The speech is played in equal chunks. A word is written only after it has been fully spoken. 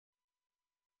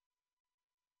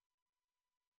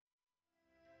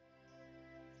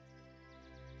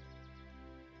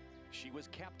She was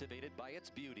captivated by its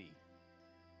beauty,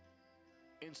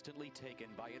 instantly taken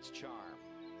by its charm.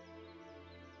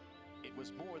 It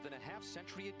was more than a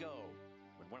half-century ago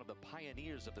when one of the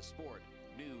pioneers of the sport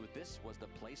knew this was the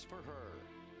place for her,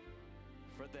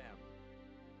 for them,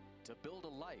 to build a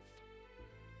life.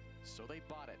 So they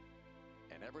bought it,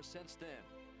 and ever since then,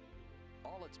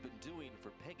 all it's been doing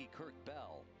for Peggy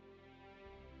Kirk-Bell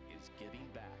is giving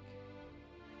back.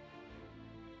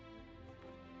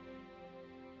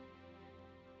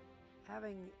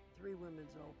 Having 3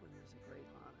 Women's Open is a great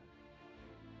honor.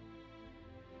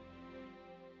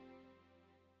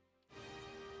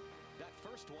 That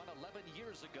first one 11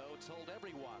 years ago told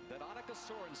everyone that Annika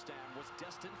Sorenstam was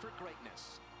destined for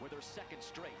greatness with her second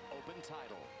straight Open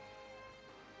title.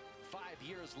 5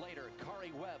 years later,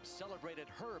 Kari Webb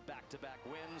celebrated her back-to-back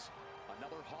wins,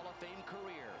 another Hall of Fame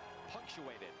career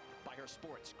punctuated by her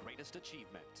sport's greatest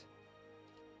achievement.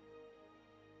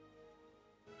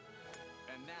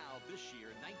 And now, this year,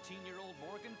 19-year-old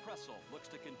Morgan Pressel looks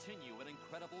to continue an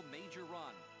incredible major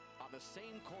run on the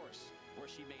same course where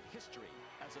she made history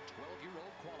as a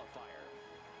 12-year-old qualifier.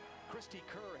 Cristie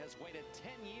Kerr has waited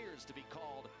 10 years to be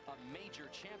called a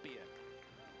major champion.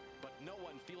 But no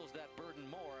one feels that burden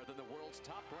more than the world's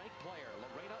top-ranked player,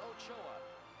 Lorena Ochoa,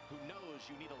 who knows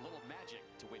you need a little magic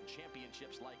to win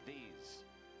championships like these.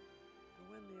 To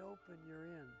win the Open,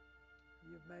 you're in.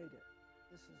 You've made it.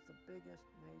 This is the biggest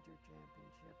major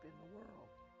championship in the world.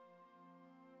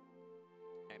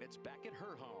 And it's back at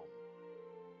her home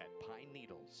at Pine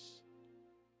Needles.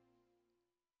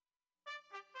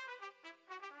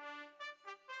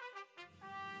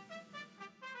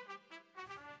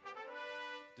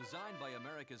 Designed by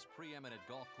America's preeminent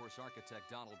golf course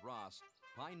architect Donald Ross,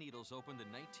 Pine Needles opened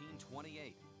in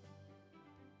 1928.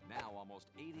 Now, almost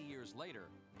 80 years later,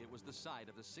 it was the site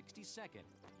of the 62nd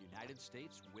United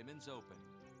States Women's Open.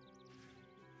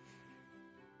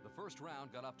 The first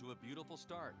round got off to a beautiful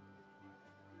start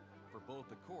for both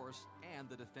the course and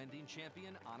the defending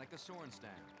champion Annika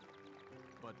Sorenstam.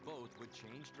 But both would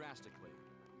change drastically.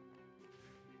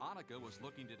 Annika was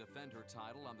looking to defend her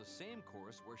title on the same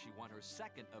course where she won her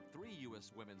second of 3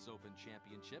 U.S. Women's Open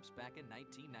championships back in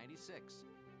 1996.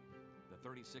 The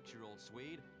 36-year-old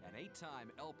Swede, an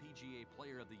 8-time LPGA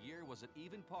Player of the Year, was at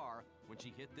even par when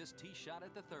she hit this tee shot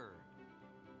at the 3rd.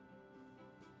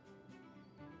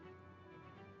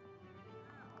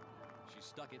 She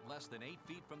stuck it less than 8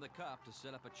 feet from the cup to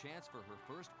set up a chance for her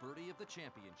first birdie of the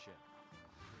championship.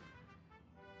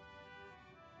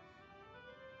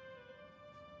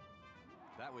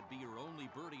 That would be her only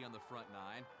birdie on the front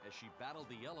 9 as she battled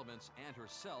the elements and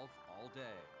herself all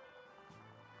day.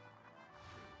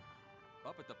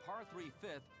 Up at the par 3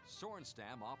 fifth,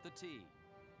 Sorenstam off the tee.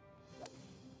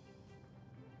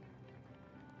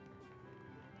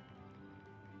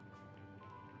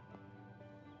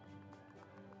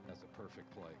 That's a perfect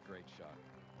play. Great shot.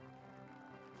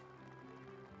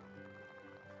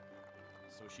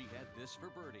 So she had this for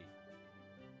birdie.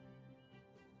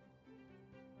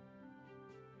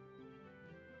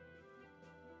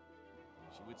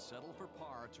 She would settle for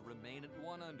par to remain at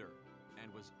 1 under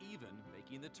and was even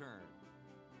making the turn.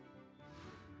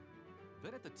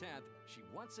 Then at the 10th, she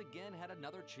once again had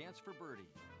another chance for birdie.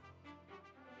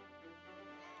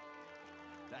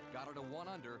 That got her to 1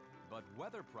 under, but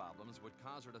weather problems would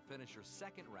cause her to finish her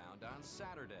second round on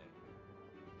Saturday.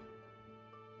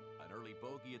 An early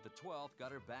bogey at the 12th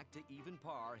got her back to even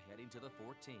par heading to the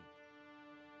 14th.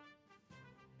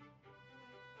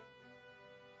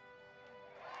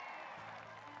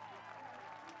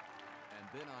 And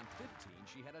then on 15,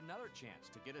 she had another chance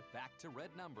to get it back to red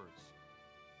numbers.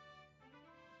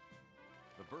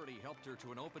 The birdie helped her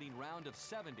to an opening round of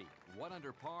 70, 1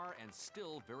 under par, and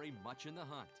still very much in the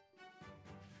hunt.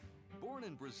 Born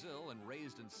in Brazil and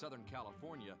raised in Southern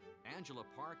California, Angela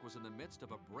Park was in the midst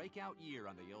of a breakout year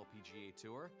on the LPGA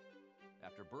Tour.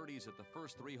 After birdies at the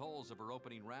first 3 holes of her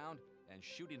opening round and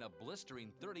shooting a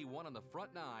blistering 31 on the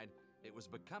front 9, it was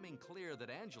becoming clear that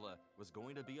Angela was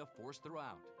going to be a force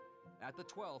throughout. At the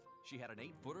 12th, she had an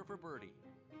 8-footer for birdie.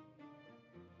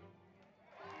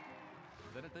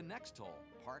 Then at the next hole,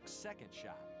 Park's second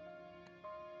shot.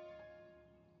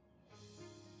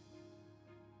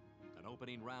 An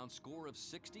opening round score of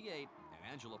 68, and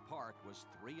Angela Park was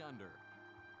 3 under.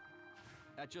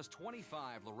 At just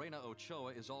 25, Lorena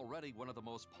Ochoa is already one of the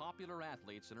most popular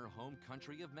athletes in her home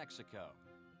country of Mexico.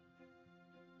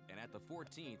 And at the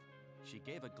 14th, she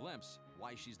gave a glimpse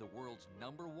why she's the world's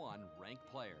 #1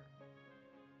 ranked player.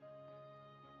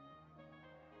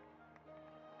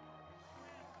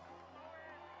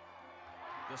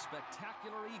 The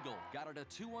spectacular eagle got her to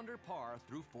 2 under par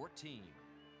through 14.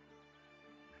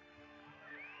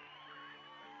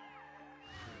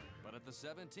 But at the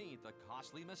 17th, a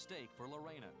costly mistake for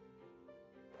Lorena.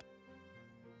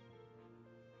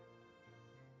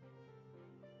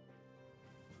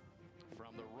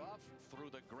 From the rough, through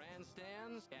the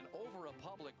grandstands, and over a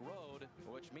public road,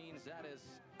 which means that is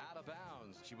out of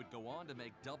bounds. She would go on to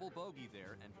make double bogey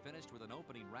there and finished with an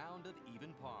opening round of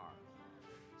even par.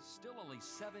 Still only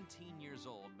 17 years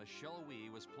old, Michelle Wie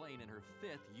was playing in her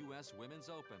 5th U.S. Women's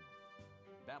Open.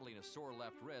 Battling a sore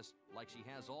left wrist like she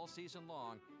has all season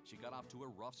long, she got off to a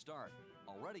rough start.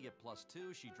 Already at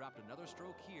 +2, she dropped another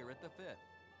stroke here at the 5th.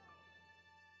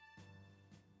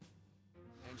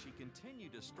 And she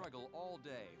continued to struggle all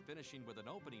day, finishing with an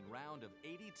opening round of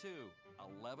 82,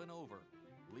 11 over,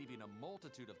 leaving a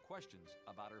multitude of questions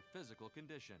about her physical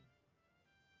condition.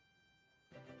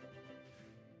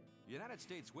 United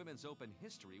States Women's Open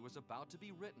history was about to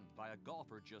be written by a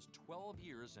golfer just 12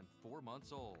 years and 4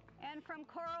 months old. And from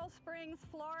Coral Springs,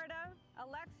 Florida,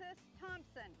 Alexis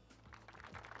Thompson.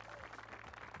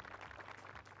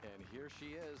 And here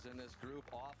she is in this group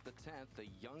off the 10th, the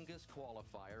youngest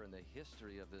qualifier in the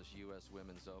history of this U.S.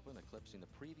 Women's Open, eclipsing the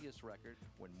previous record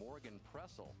when Morgan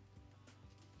Pressel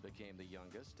became the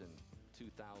youngest in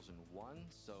 2001.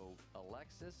 So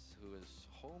Alexis, who is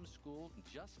homeschooled and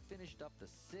just finished up the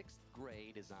 6th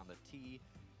grade, is on the tee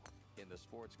in the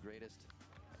sport's greatest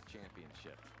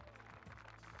championship.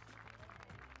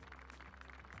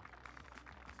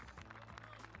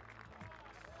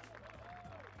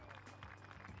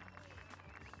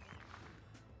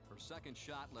 Her second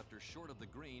shot left her short of the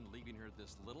green, leaving her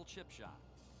this little chip shot.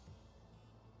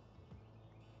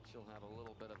 She'll have a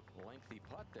little bit of lengthy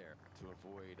putt there to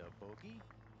avoid a bogey.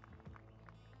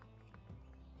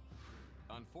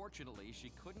 Unfortunately,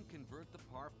 she couldn't convert the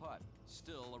par putt.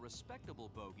 Still a respectable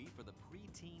bogey for the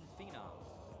preteen phenom.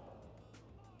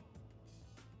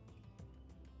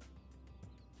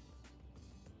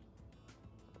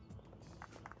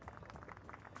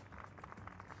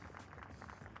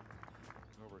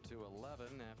 Over to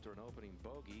 11 after an opening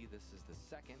bogey. This is the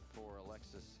second for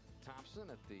Alexis Thompson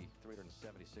at the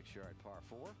 376-yard par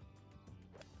 4.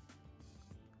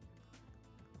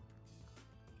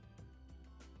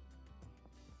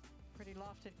 Pretty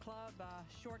lofted club,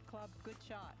 short club, good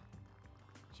shot.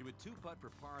 She would 2-putt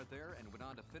for par there and went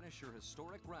on to finish her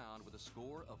historic round with a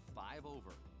score of 5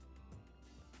 over.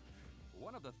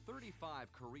 One of the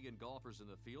 35 Korean golfers in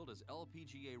the field is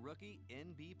LPGA rookie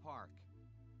NB Park.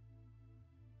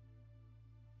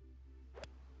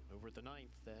 Over at the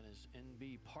 9th, that is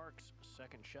NB Park's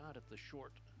second shot at the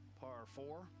short par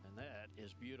 4, and that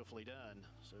is beautifully done.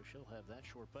 So she'll have that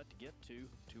short putt to get to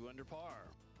 2 under par.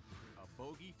 A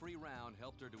bogey-free round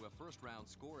helped her to a first-round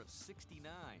score of 69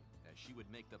 as she would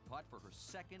make the putt for her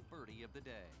second birdie of the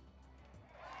day.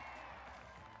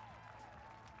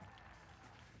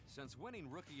 Since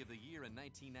winning Rookie of the Year in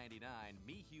 1999,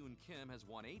 Mi-Hyun Kim has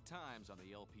won 8 times on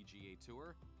the LPGA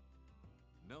Tour.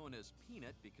 Known as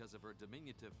Peanut because of her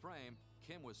diminutive frame,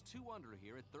 Kim was 2 under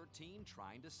here at 13,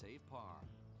 trying to save par.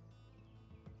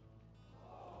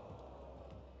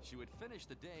 She would finish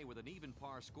the day with an even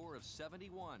par score of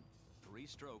 71, 3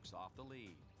 strokes off the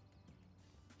lead.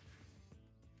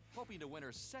 Hoping to win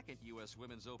her second U.S.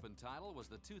 Women's Open title was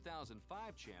the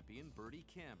 2005 champion Birdie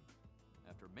Kim.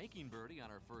 After making birdie on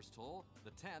her first hole,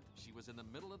 the 10th, she was in the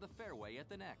middle of the fairway at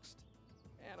the next.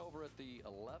 And over at the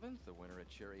 11th, the winner at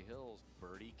Cherry Hills,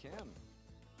 Birdie Kim.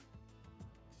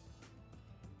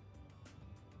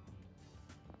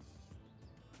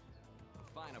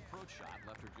 A fine approach shot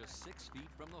left her just 6 feet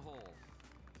from the hole.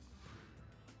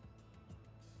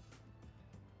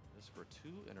 This for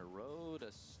 2 in a row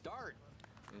to start.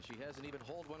 And she hasn't even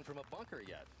holed one from a bunker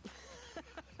yet.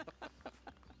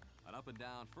 An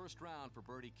up-and-down first round for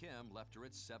Birdie Kim left her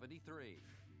at 73.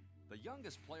 The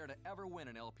youngest player to ever win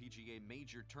an LPGA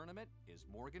major tournament is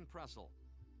Morgan Pressel.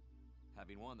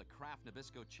 Having won the Kraft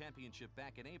Nabisco Championship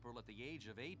back in April at the age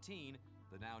of 18,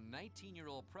 the now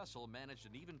 19-year-old Pressel managed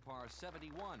an even par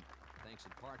 71, thanks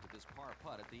in part to this par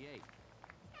putt at the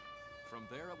 8th. From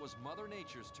there, it was Mother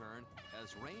Nature's turn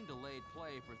as rain delayed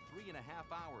play for 3.5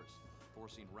 hours,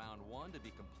 forcing round 1 to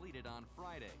be completed on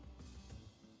Friday.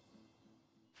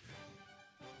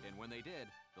 And when they did,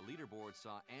 the leaderboard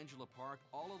saw Angela Park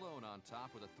all alone on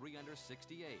top with a 3 under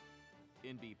 68.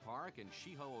 NB Park and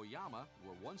Shiho Oyama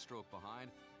were 1 stroke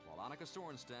behind, while Annika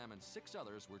Sorenstam and 6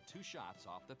 others were 2 shots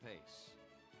off the pace.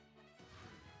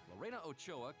 Lorena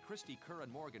Ochoa, Cristie Kerr,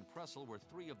 and Morgan Pressel were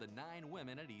 3 of the 9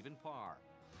 women at even par,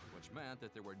 which meant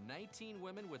that there were 19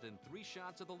 women within 3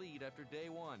 shots of the lead after day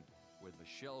 1, with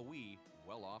Michelle Wie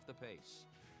well off the pace.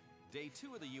 Day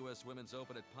 2 of the U.S. Women's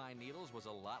Open at Pine Needles was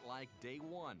a lot like day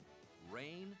 1.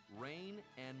 Rain, rain,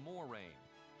 and more rain.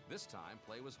 This time,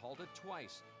 play was halted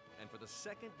twice, and for the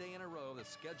second day in a row, the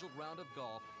scheduled round of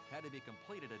golf had to be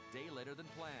completed a day later than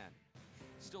planned.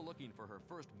 Still looking for her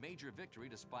first major victory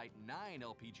despite 9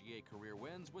 LPGA career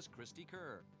wins was Cristie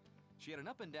Kerr. She had an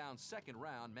up-and-down second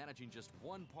round, managing just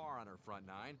 1 par on her front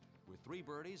 9, with 3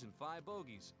 birdies and 5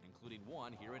 bogeys, including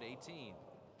 1 here at 18.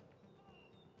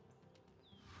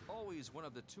 Always one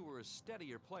of the tour's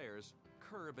steadier players,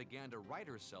 Kerr began to right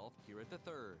herself here at the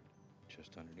 3rd.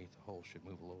 Just underneath the hole, should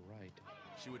move a little right.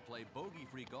 She would play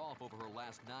bogey-free golf over her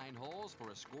last 9 holes for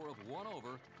a score of 1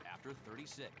 over after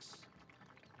 36.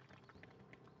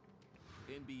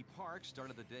 NB Park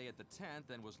started the day at the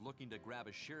 10th and was looking to grab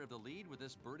a share of the lead with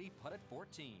this birdie putt at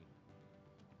 14.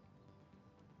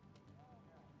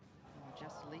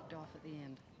 Just leaked off at the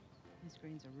end. These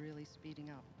greens are really speeding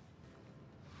up.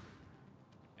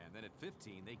 And then at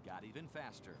 15, they got even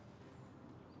faster.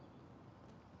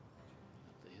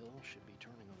 The hill should be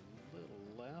turning a little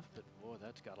left, but boy,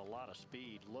 that's got a lot of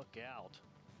speed. Look out.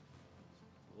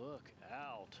 Look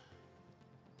out.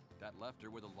 That left her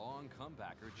with a long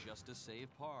comebacker just to save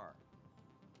par.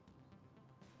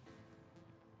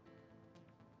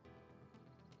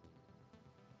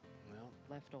 Well,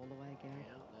 Left all the way, Gary.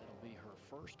 yeah, that'll be her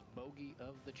first bogey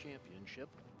of the championship.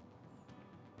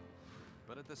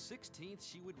 But at the 16th,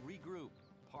 she would regroup,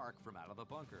 park from out of the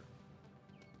bunker.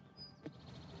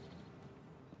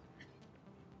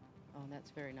 Oh,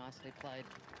 that's very nicely played.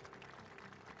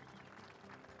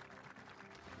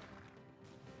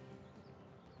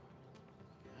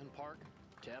 And Park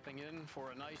tapping in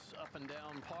for a nice up and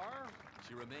down par.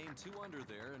 She remained 2 under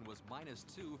there and was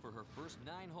 -2 for her first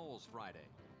 9 holes Friday.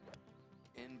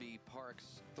 NB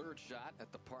Park's 3rd shot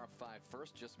at the par 5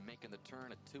 first, just making the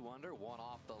turn at 2 under, 1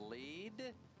 off the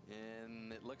lead.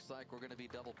 And it looks like we're going to be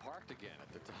double parked again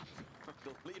at the top of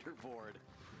the leaderboard.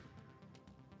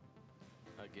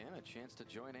 Again, a chance to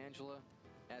join Angela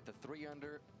at the 3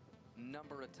 under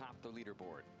number atop the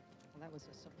leaderboard. Well, that was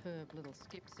a superb little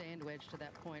skip sand wedge to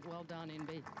that point. Well done,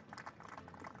 NB.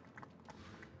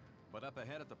 But up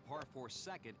ahead at the par 4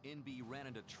 second, NB ran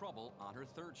into trouble on her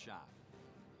 3rd shot.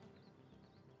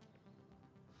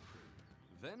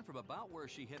 Then from about where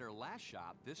she hit her last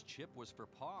shot, this chip was for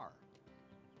par.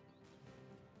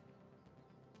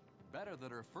 Better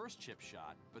than her first chip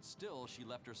shot, but still she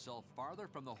left herself farther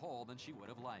from the hole than she would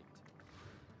have liked.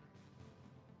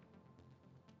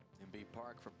 NB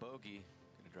Park for bogey.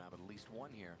 Going to drive at least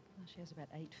 1 here. Well, she has about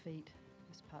 8 feet,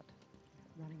 this putt,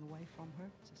 running away from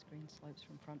her. As the screen slopes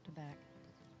from front to back.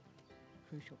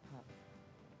 Crucial putt.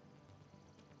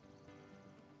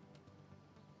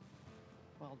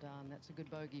 Well done. That's a good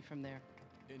bogey from there.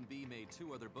 NB made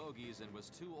 2 other bogeys and was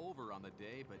 2 over on the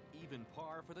day, but even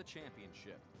par for the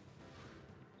championship.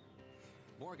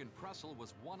 Morgan Pressel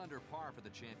was 1 under par for the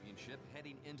championship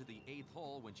heading into the 8th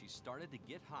hole when she started to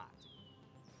get hot.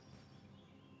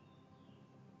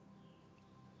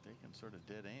 Taking sort of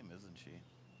dead aim, isn't she?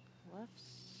 Left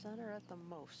center at the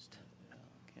most. Yeah,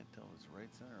 can't tell if it's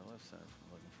right center or left center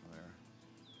from looking from there.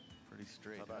 Pretty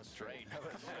straight. How about straight?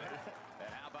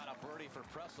 And how about a birdie for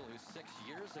Pressel, who 6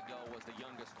 years ago was the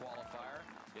youngest qualifier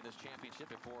in this championship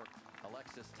before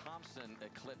Alexis Thompson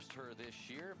eclipsed her this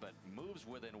year, but moves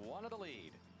within 1 of the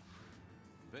lead.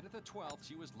 Then at the 12th,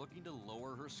 she was looking to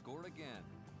lower her score again.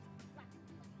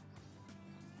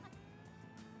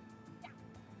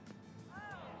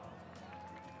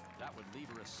 That would leave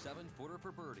her a 7-footer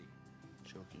for birdie.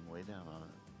 Choking way down on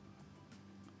it.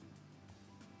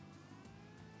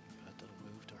 But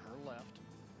that'll move to her left.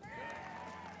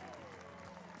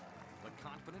 The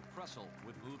confident Pressel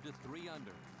would move to 3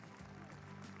 under.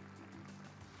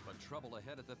 But trouble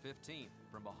ahead at the 15th.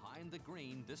 From behind the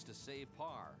green, this to save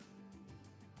par.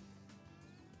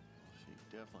 She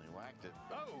definitely whacked it.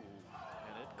 Oh!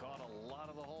 And it caught a lot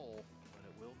of the hole, but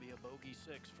it will be a bogey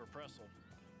 6 for Pressel.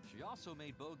 She also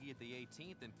made bogey at the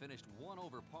 18th and finished 1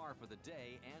 over par for the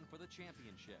day and for the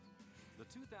championship. The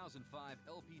 2005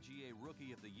 LPGA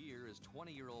Rookie of the Year is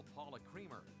 20-year-old Paula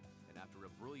Creamer. And after a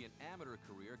brilliant amateur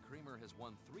career, Creamer has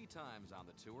won 3 times on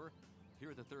the tour.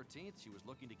 Here at the 13th, she was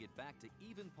looking to get back to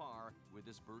even par with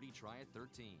this birdie try at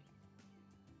 13.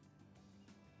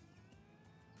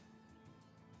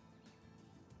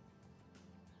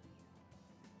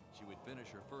 She would finish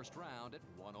her first round at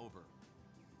 1 over.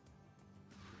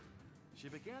 She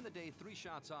began the day 3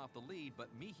 shots off the lead, but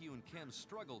Mi-Hyun Kim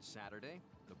struggled Saturday.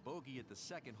 The bogey at the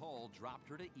 2nd hole dropped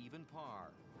her to even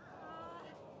par.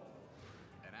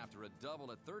 And after a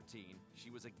double at 13,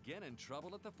 she was again in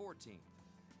trouble at the 14th.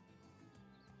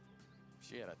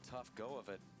 She had a tough go of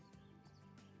it.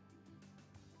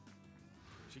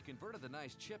 She converted the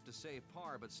nice chip to save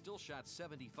par, but still shot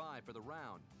 75 for the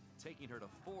round. taking her to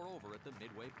 4 over at the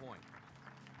midway point.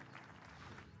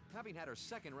 Having had her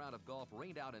second round of golf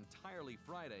rained out entirely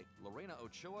Friday, Lorena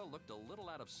Ochoa looked a little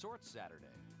out of sorts Saturday.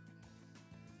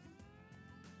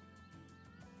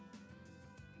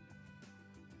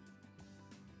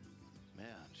 Man,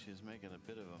 she's making a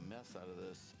bit of a mess out of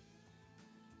this.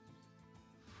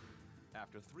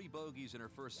 After 3 bogeys in her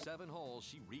first 7 holes,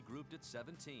 she regrouped at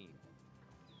 17.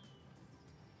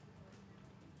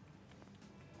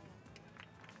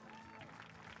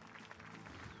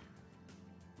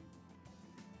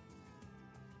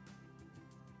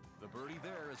 The birdie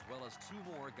there, as well as 2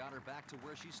 more, got her back to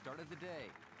where she started the day,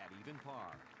 at even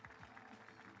par.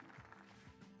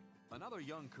 Another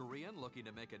young Korean looking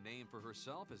to make a name for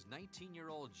herself is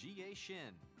 19-year-old Ji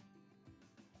Shin.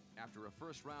 After a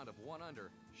first round of 1 under,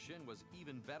 Shin was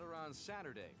even better on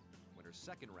Saturday when her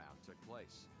second round took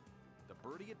place. The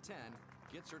birdie at 10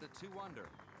 gets her to 2 under.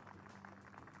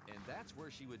 And that's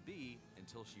where she would be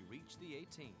until she reached the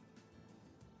 18th.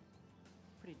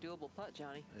 Pretty doable putt,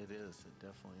 Johnny. It is. It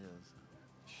definitely is.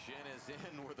 Shin is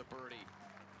in with a birdie.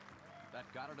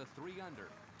 That got her to 3 under,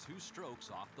 2 strokes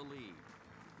off the lead.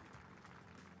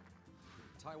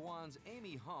 Taiwan's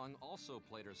Amy Hung also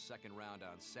played her second round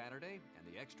on Saturday, and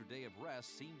the extra day of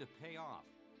rest seemed to pay off.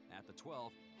 At the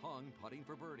 12th, Hung putting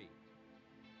for birdie.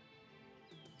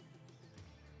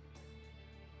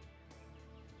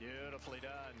 Beautifully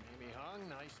done, Amy Hung.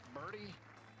 Nice birdie.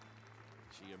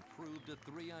 She improved to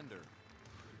 3 under.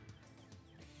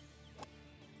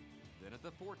 Then at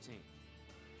the 14th.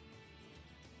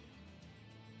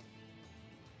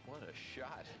 What a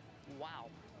shot. Wow.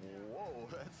 Whoa,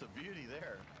 that's a beauty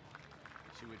there.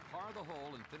 She would par the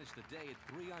hole and finish the day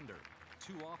at 3 under,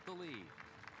 2 off the lead.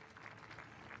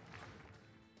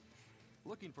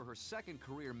 Looking for her second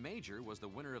career major was the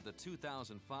winner of the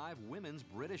 2005 Women's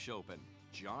British Open,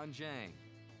 John Jang.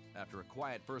 After a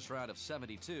quiet first round of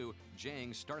 72,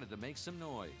 Jang started to make some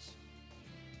noise.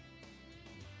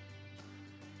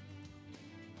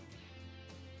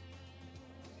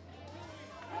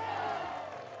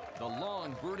 The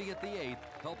long birdie at the 8th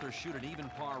helped her shoot an even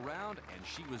par round, and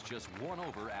she was just 1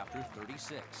 over after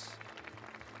 36.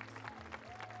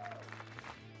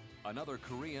 Another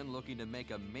Korean looking to make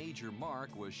a major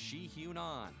mark was Shi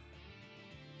Hyun-an.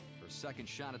 Her second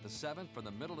shot at the 7th from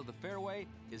the middle of the fairway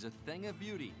is a thing of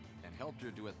beauty and helped her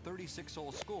to a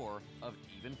 36-hole score of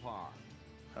even par.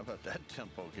 How about that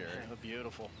tempo, Gary?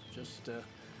 Beautiful. Just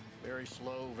very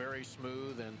slow, very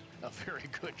smooth, and a very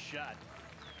good shot.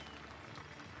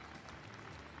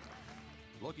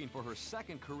 Looking for her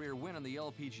second career win on the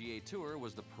LPGA Tour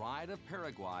was the pride of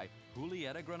Paraguay,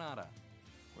 Julieta Granada.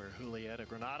 Where Julieta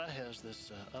Granada has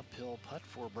this uphill putt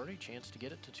for birdie, chance to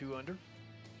get it to 2 under.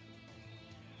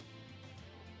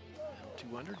 Now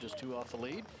 2 under, just 2 off the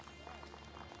lead.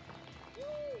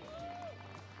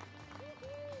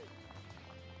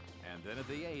 And then at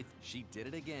the 8th, she did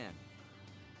it again.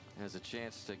 Has a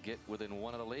chance to get within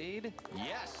 1 of the lead.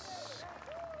 Yes!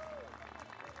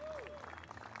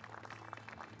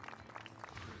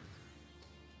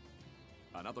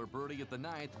 Another birdie at the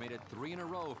 9th made it 3 in a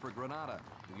row for Granada.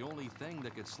 The only thing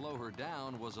that could slow her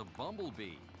down was a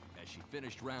bumblebee, as she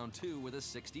finished round 2 with a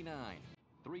 69.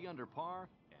 3 under par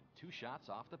and 2 shots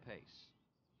off the pace.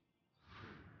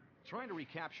 Trying to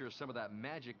recapture some of that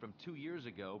magic from 2 years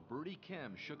ago, Birdie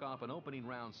Kim shook off an opening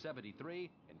round 73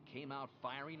 and came out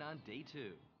firing on day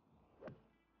 2.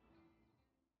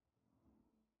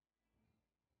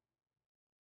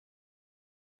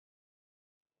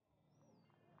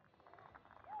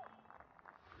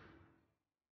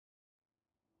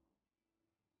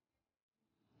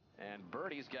 And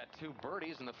Birdie's got 2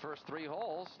 birdies in the first 3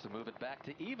 holes to move it back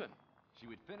to even. She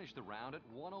would finish the round at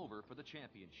 1 over for the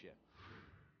championship.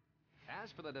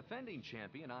 As for the defending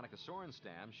champion, Annika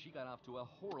Sorenstam, she got off to a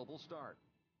horrible start.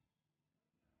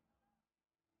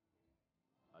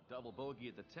 A double bogey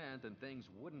at the 10th, and things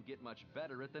wouldn't get much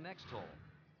better at the next hole.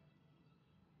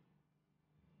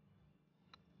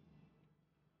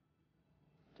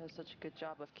 Does such a good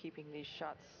job of keeping these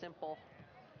shots simple.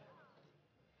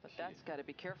 But that's got to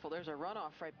be careful. There's a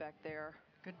runoff right back there.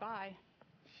 Goodbye.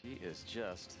 She is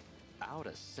just out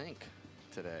of sync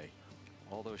today.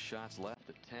 All those shots left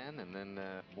at 10, and then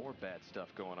more bad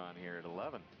stuff going on here at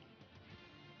 11.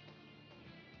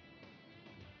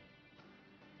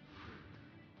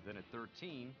 Then at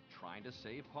 13, trying to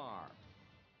save par.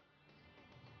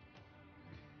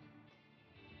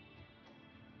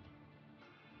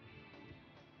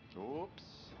 Oops.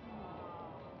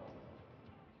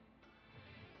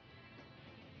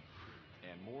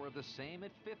 And more of the same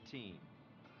at 15.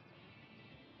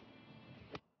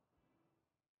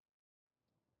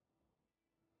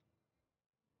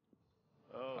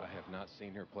 not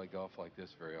seen her play golf like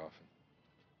this very often.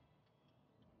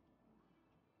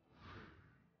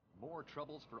 More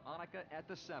troubles for Annika at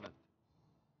the 7th.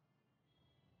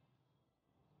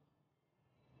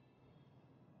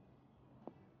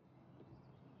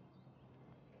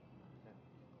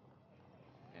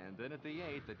 And then at the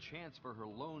 8th, a chance for her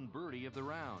lone birdie of the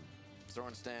round.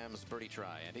 Sorenstam's birdie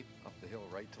try, Andy. Up the hill,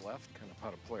 right to left, kind of how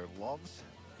a player loves.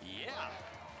 Yeah.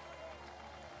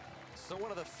 So one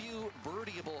of the few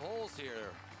birdieable holes here.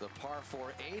 The par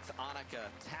 4 8th. Annika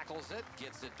tackles it,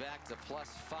 gets it back to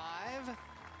 +5.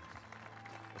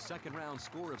 A second round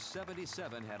score of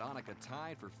 77 had Annika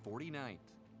tied for 49th.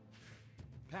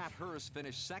 Pat Hurst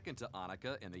finished second to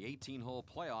Annika in the 18-hole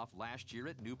playoff last year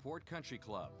at Newport Country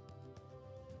Club.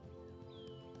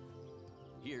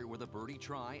 Here with a birdie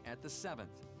try at the 7th.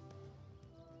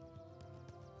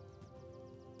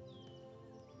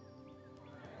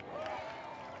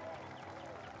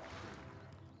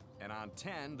 And on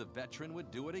 10, the veteran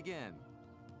would do it again.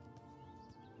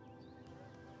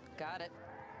 Got it.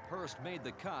 Hurst made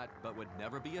the cut, but would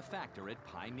never be a factor at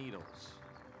Pine Needles.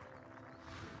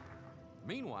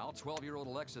 Meanwhile, 12-year-old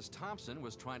Alexis Thompson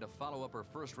was trying to follow up her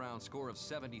first-round score of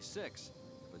 76,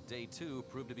 but day 2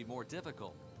 proved to be more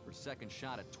difficult. Her second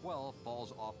shot at 12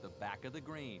 falls off the back of the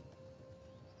green.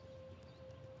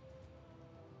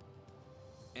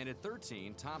 And at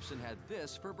 13, Thompson had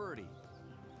this for birdie.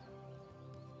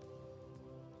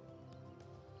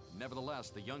 Nevertheless,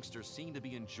 the youngster seemed to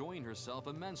be enjoying herself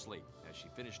immensely as she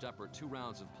finished up her 2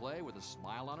 rounds of play with a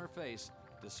smile on her face,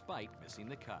 despite missing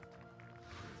the cut.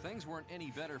 Things weren't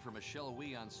any better for Michelle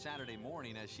Wie on Saturday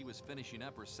morning as she was finishing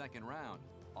up her second round.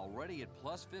 Already at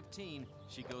 +15,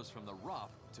 she goes from the rough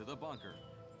to the bunker.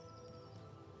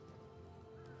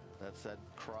 That's that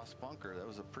cross bunker. That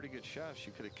was a pretty good shot.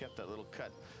 She could have kept that little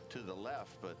cut to the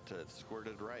left, but it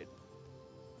squirted right.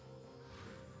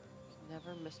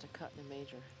 Never missed a cut in a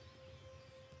major.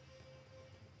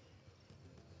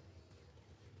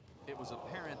 It was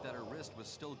apparent that her wrist was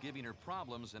still giving her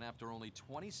problems, and after only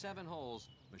 27 holes,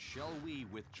 Michelle Wie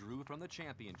withdrew from the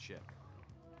championship.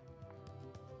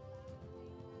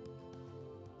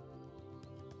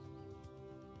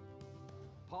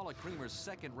 Paula Creamer's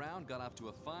second round got off to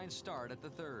a fine start at the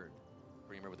 3rd.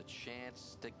 Creamer with a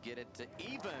chance to get it to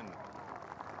even.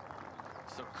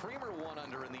 So Creamer 1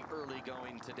 under in the early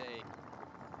going today.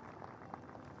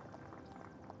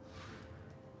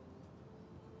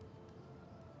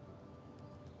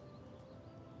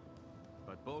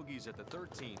 But bogeys at the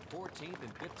 13th, 14th,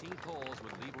 and 15th holes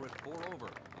would leave her at 4 over,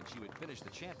 and she would finish the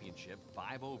championship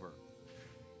 5 over.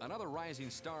 Another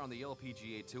rising star on the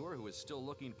LPGA Tour who is still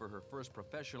looking for her first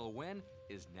professional win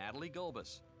is Natalie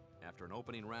Gulbis. After an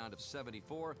opening round of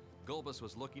 74, Gulbis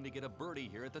was looking to get a birdie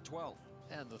here at the 12th.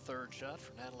 And the third shot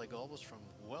for Natalie Gulbis from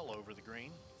well over the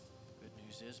green. Good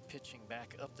news is pitching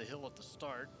back up the hill at the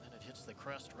start, and it hits the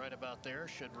crest right about there.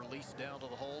 Should release down to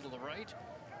the hole to the right.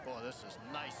 Boy, this is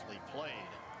nicely played.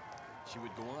 She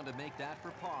would go on to make that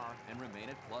for par and remain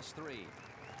at +3.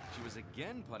 She was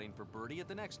again putting for birdie at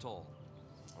the next hole.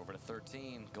 Over to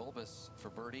 13, Gulbis for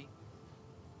birdie.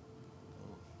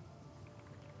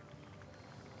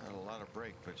 Had a lot of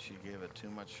break, but she gave it too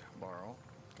much borrow.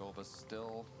 Gulbis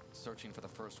still searching for the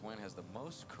first win, has the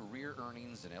most career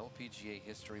earnings in LPGA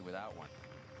history without one.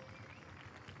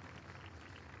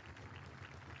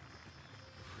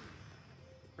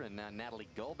 And now Natalie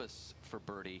Gulbis for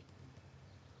birdie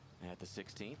at the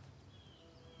 16th.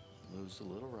 Moves a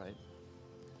little right.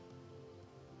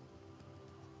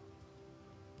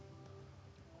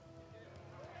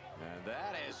 And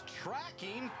that is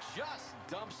tracking, just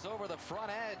dumps over the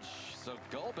front edge. So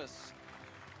Gulbis,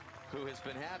 who has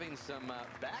been having some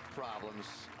back problems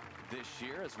this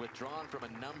year, has withdrawn from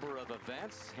a number of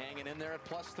events, hanging in there at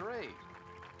 +3.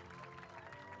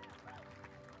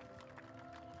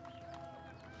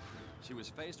 She was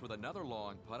faced with another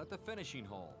long putt at the finishing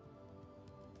hole.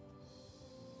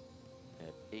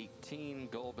 At 18,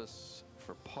 Gulbis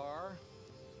for par.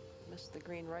 Missed the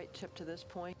green right tip to this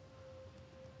point.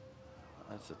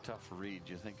 That's a tough read.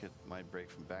 You think it might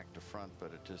break from back to front,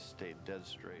 but it just stayed dead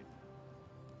straight.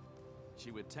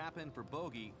 She would tap in for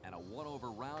bogey and a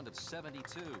 1-over round of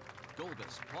 72.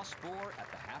 Gulbis +4 at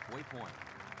the halfway point.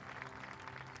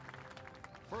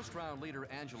 First round leader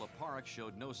Angela Park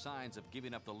showed no signs of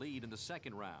giving up the lead in the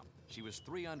second round. She was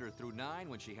 3 under through 9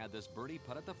 when she had this birdie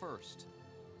putt at the first.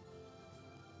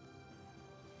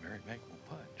 Mary Magwell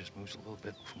putt just moves a little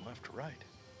bit from left to right,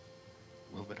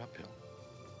 a little bit uphill.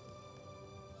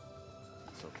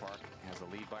 So Park has a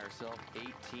lead by herself,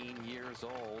 18 years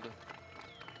old.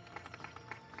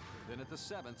 Then at the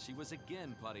 7th, she was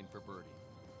again putting for birdie.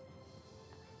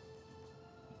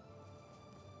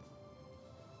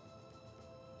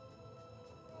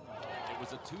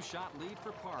 was a 2-shot lead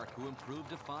for Park, who improved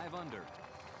to 5 under.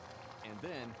 And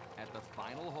then at the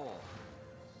final hole.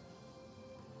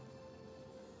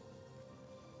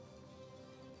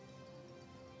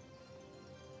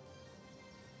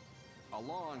 A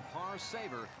long par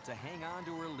saver to hang on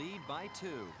to her lead by 2.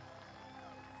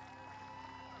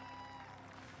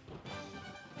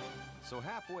 So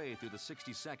halfway through the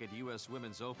 62nd U.S.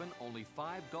 Women's Open, only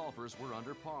 5 golfers were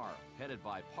under par, headed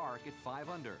by Park at 5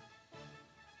 under.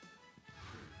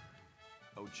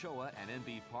 Ochoa and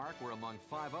NB Park were among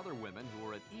 5 other women who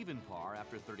were at even par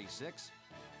after 36,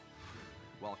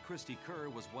 while Cristie Kerr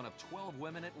was one of 12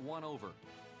 women at 1 over,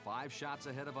 5 shots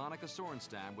ahead of Annika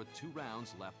Sorenstam with 2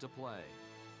 rounds left to play.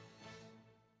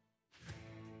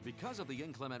 Because of the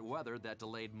inclement weather that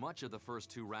delayed much of the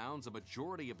first 2 rounds, a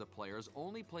majority of the players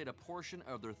only played a portion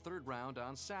of their 3rd round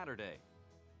on Saturday.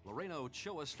 Lorena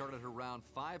Ochoa started her round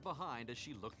 5 behind as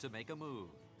she looked to make a move.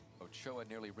 Ochoa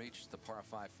nearly reached the par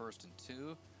 5 first and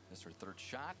 2. This is her 3rd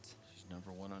shot. She's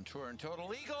 #1 on tour in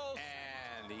total eagles.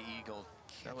 And the eagle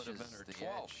That would have been her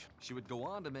 12th. She would go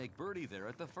on to make birdie there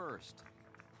at the 1st.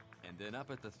 And then up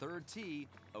at the 3rd tee,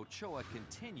 Ochoa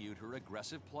continued her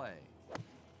aggressive play.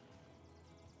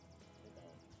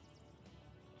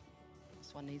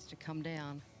 This one needs to come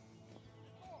down.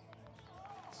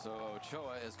 So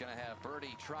Ochoa is going to have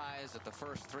birdie tries at the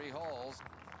first 3 holes.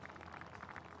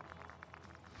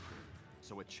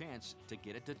 So a chance to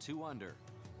get it to 2 under.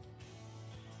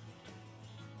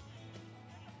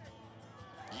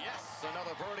 Yes,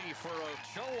 another birdie for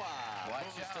Ochoa. Watch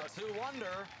Moves out. to 2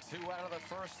 under. 2 out of the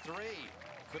first 3.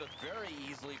 Could have very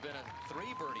easily been a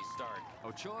 3 birdie start.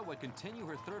 Ochoa would continue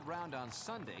her 3rd round on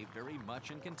Sunday very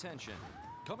much in contention.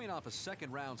 Coming off a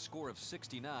 2nd round score of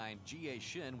 69, Jie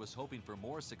Shin was hoping for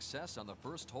more success on the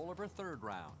first hole of her 3rd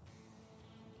round.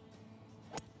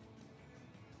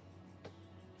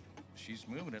 She's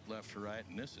moving it left to right,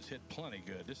 and this is hit plenty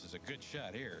good. This is a good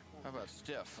shot here. How about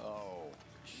stiff? Oh,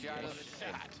 shot of the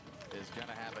shot is going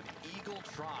to have an eagle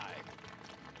try.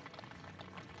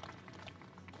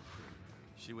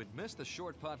 She would miss the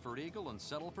short putt for eagle and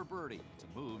settle for birdie to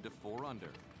move to 4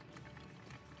 under.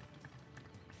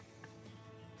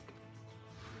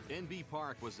 NB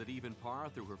Park was at even par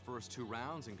through her first 2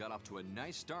 rounds and got off to a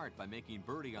nice start by making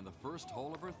birdie on the first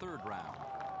hole of her 3rd round.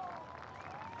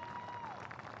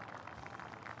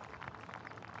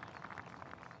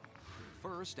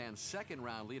 First and 2nd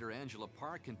round leader Angela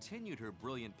Park continued her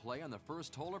brilliant play on the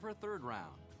first hole of her 3rd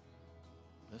round.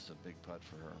 This is a big putt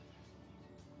for her.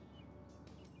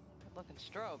 Good looking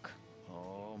stroke.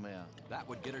 Oh, man. That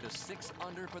would get her to 6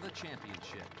 under for the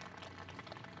championship.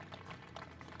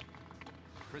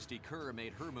 Cristie Kerr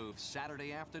made her move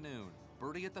Saturday afternoon.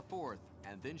 Birdie at the 4th,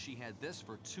 and then she had this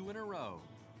for 2 in a row.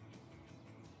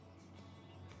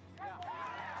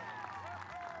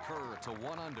 Kerr to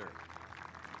 1 under.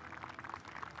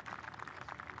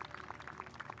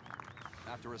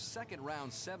 After a 2nd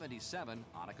round 77,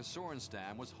 Annika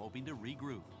Sorenstam was hoping to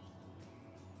regroup.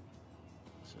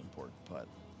 It's an important putt.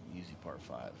 Easy par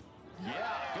 5.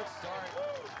 Yeah, good start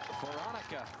for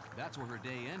Annika. That's where her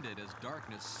day ended as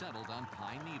darkness settled on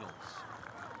Pine Needles.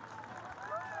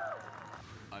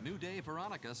 A new day for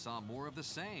Annika saw more of the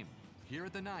same. Here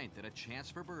at the 9th and a chance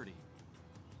for birdie.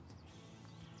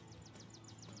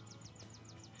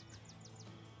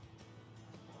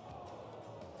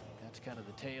 That's kind of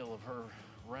the tale of her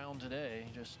round today.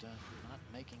 Just not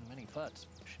making many putts.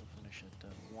 She'll finish at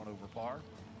 1 over par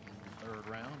in the 3rd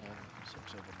round and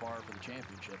 6 over par for the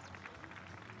championship.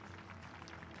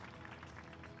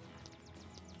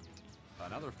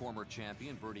 Another former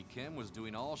champion, Birdie Kim, was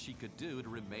doing all she could do to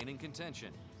remain in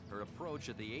contention. Her approach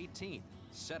at the 18th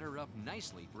set her up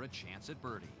nicely for a chance at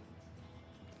birdie.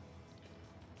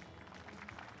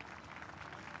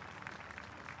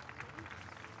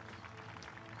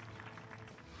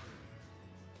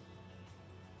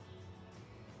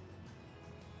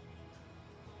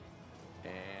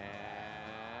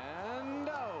 And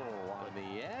on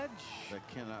the edge. That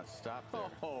cannot stop there.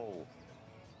 Oh.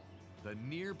 The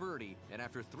near birdie, and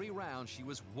after 3 rounds, she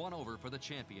was 1 over for the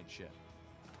championship.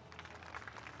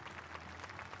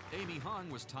 Amy Hung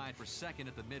was tied for 2nd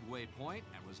at the midway point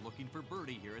and was looking for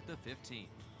birdie here at the 15th.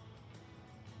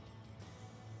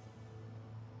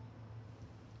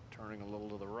 Turning a little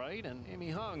to the right, and Amy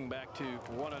Hung back to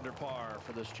 1 under par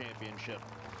for this championship.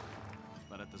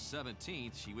 But at the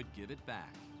 17th, she would give it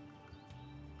back.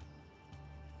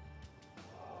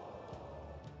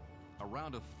 A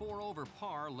round of 4 over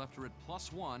par left her at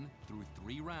 +1 through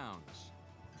 3 rounds.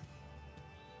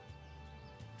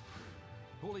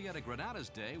 Julieta Granada's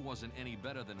day wasn't any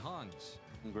better than Hung's.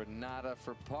 Granada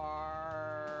for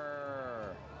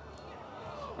par.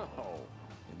 Oh,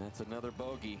 and that's another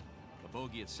bogey. The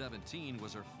bogey at 17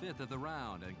 was her 5th of the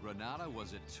round, and Granada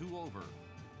was at 2 over.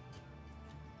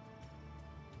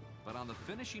 But on the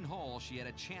finishing hole, she had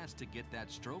a chance to get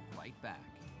that stroke right back.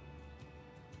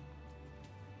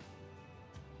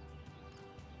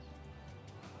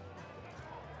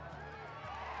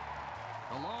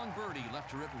 The long birdie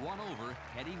left her at 1 over,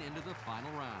 heading into the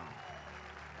final round.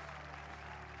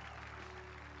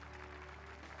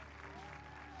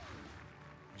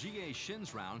 GA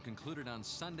Shin's round concluded on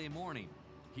Sunday morning,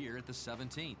 here at the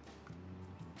 17th.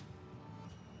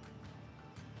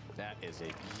 That is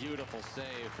a beautiful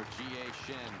save for GA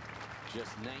Shin.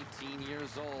 Just 19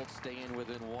 years old, staying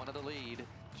within 1 of the lead.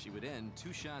 She would end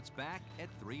 2 shots back at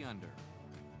 3 under.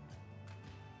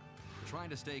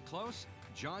 Trying to stay close,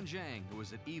 John Jang, who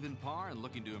was at even par and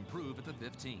looking to improve at the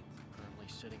 15th. Currently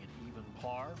sitting at even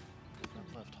par.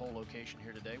 Front left hole location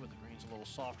here today with the greens a little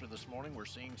softer this morning. We're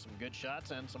seeing some good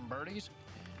shots and some birdies,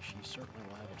 and she certainly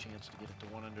will have a chance to get it to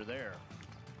 1 under there.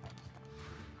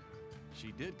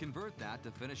 She did convert that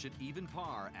to finish at even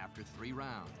par after 3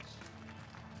 rounds.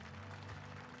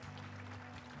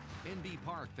 NB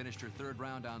Park finished her 3rd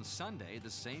round on Sunday the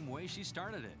same way she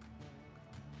started it.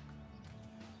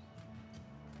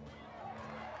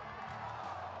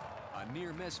 A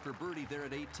near miss for birdie there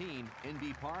at 18.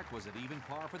 NB Park was at even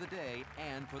par for the day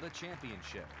and for the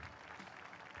championship.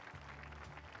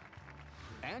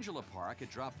 Angela Park had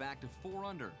dropped back to 4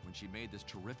 under when she made this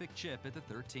terrific chip at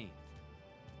the 13th.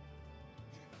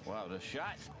 Wow, the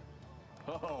shot.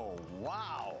 Oh,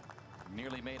 wow.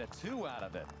 Nearly made a 2 out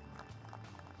of it.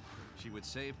 She would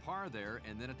save par there,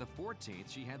 and then at the 14th,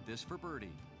 she had this for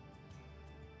birdie.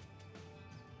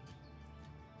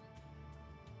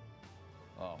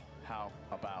 Oh, how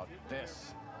about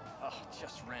this? Oh,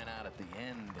 just ran out at the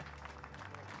end.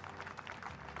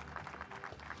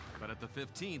 But at the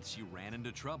 15th, she ran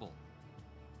into trouble.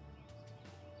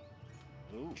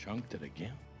 Ooh, chunked it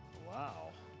again.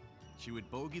 Wow. She would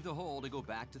bogey the hole to go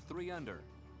back to 3 under.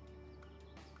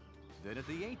 Then at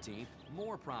the 18th,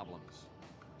 more problems.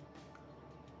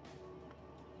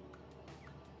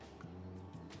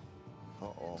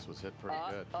 Uh-oh. This was hit pretty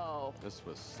good. This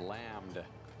was slammed.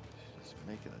 She's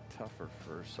making it tougher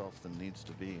for herself than needs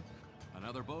to be.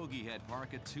 Another bogey had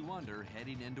Park at 2 under,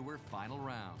 heading into her final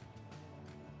round.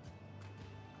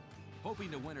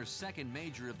 Hoping to win her 2nd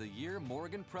major of the year,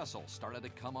 Morgan Pressel started to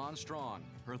come on strong.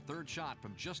 Her 3rd shot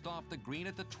from just off the green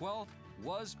at the 12th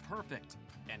was perfect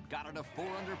and got her to 4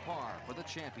 under par for the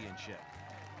championship.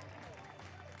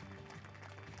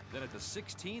 Then at the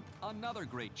 16th, another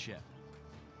great chip.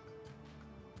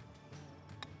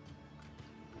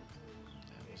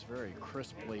 That was very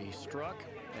crisply struck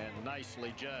and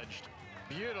nicely judged.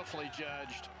 Beautifully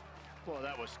judged. Boy,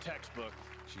 that was textbook.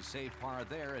 She saved par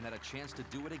there and had a chance to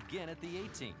do it again at the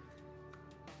 18th.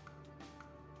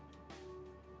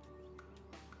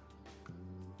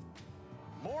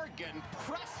 Morgan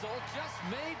Pressel just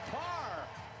made par.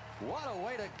 What a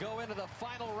way to go into the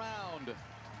final round.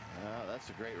 That's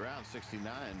a great round,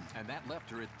 69. And that left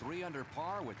her at 3 under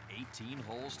par with 18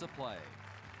 holes to play.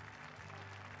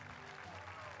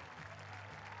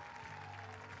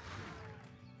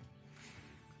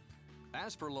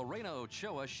 As for Lorena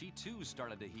Ochoa, she too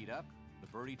started to heat up. The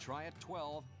birdie try at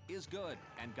 12 is good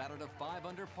and got her to 5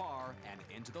 under par and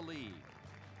into the lead.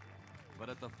 But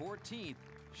at the 14th,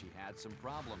 she had some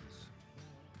problems.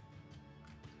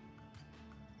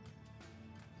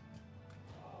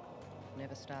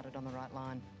 Never started on the right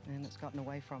line, and it's gotten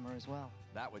away from her as well.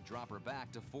 That would drop her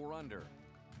back to 4 under.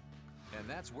 And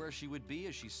that's where she would be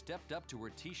as she stepped up to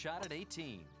her tee shot at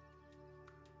 18.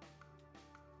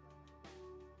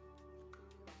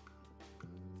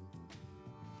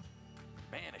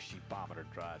 Man, is she bombing her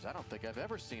drives. I don't think I've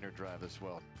ever seen her drive this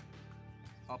well.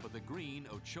 Up at the green,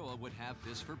 Ochoa would have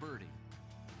this for birdie.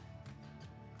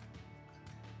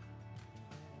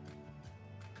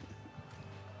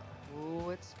 Oh,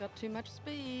 it's got too much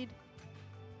speed.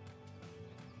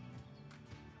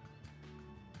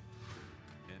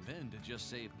 And then to just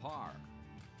save par.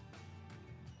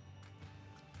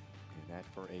 And that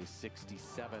for a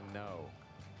 67 no.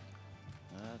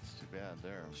 That's too bad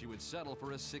there. She would settle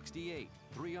for a 68,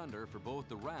 3 under for both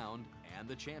the round and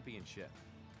the championship.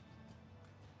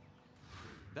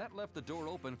 That left the door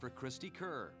open for Cristie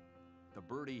Kerr. The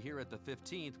birdie here at the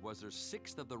 15th was her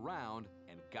 6th of the round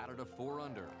and got her to 4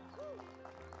 under.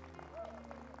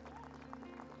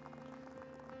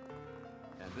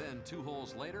 And then 2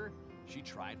 holes later, she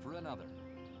tried for another.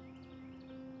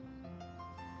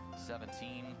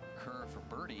 17, Kerr for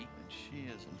birdie. And she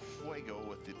is in fuego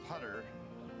with the putter.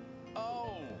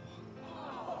 Oh!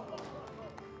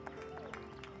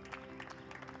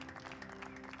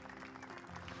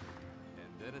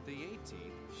 Then at the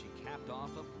 18th, she capped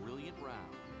off a brilliant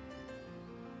round.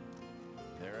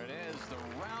 There it is, the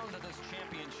round of this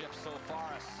championship so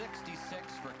far, a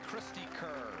 66 for Cristie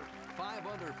Kerr. 5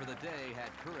 under for the day had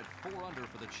Kerr at 4 under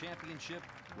for the championship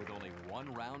with only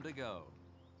 1 round to go.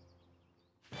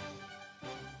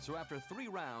 So after 3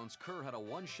 rounds, Kerr had a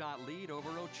 1-shot lead over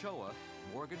Ochoa,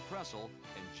 Morgan Pressel,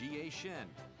 and G.A. Shin,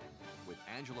 with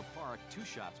Angela Park 2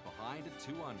 shots behind at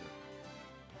 2 under.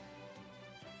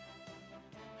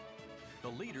 The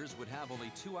leaders would have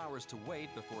only 2 hours to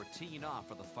wait before teeing off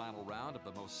for the final round of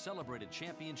the most celebrated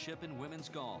championship in women's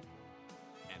golf.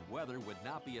 And weather would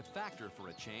not be a factor for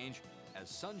a change, as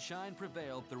sunshine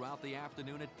prevailed throughout the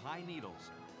afternoon at Pine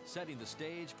Needles, setting the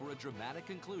stage for a dramatic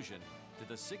conclusion to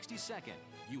the 62nd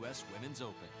U.S. Women's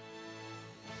Open.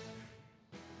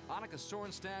 Annika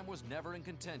Sorenstam was never in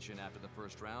contention after the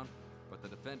first round, but the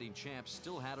defending champ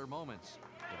still had her moments.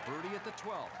 The birdie at the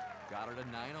 12th got her to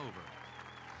 9 over.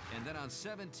 And then on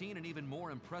 17, an even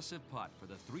more impressive putt for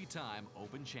the 3-time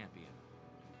Open champion.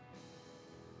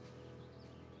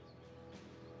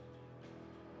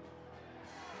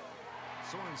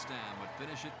 Sorenstam would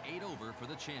finish at 8 over for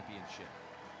the championship.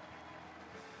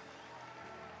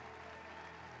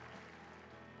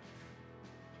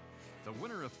 The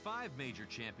winner of 5 major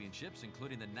championships,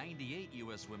 including the '98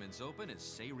 U.S. Women's Open, is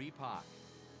Se-Ri Pak.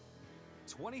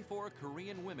 24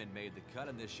 Korean women made the cut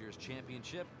in this year's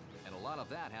championship, and a lot of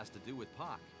that has to do with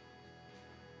Pak.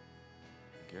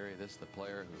 Gary, this is the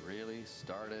player who really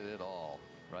started it all,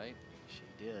 right? She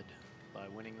did, by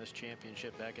winning this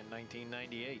championship back in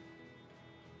 1998.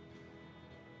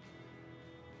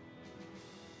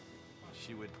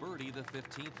 She would birdie the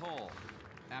 15th hole.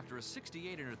 After a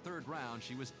 68 in her 3rd round,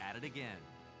 she was at it again.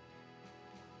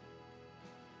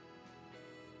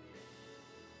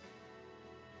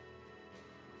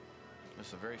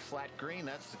 It's a very flat green.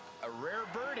 That's a rare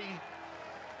birdie.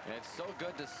 And it's so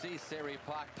good to see Se-Ri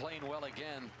Pak playing well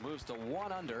again. Moves to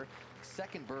 1 under.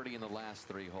 2nd birdie in the last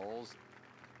 3 holes.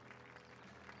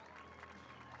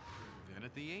 Then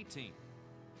at the 18th.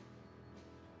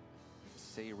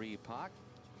 Se-Ri Pak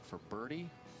for birdie.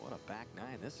 What a back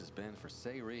 9 this has been for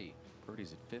Se-Ri.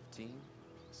 Birdie's at 15,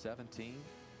 17.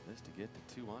 This to get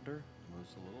to 2 under.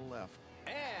 Moves a little left.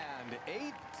 And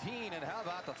 18. And how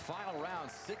about the final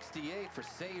round? 68 for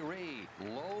Se-Ri.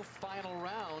 Low final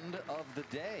round of the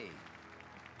day.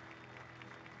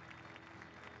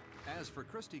 As for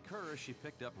Cristie Kerr, she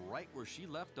picked up right where she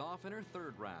left off in her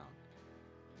 3rd round.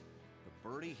 The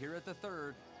birdie here at the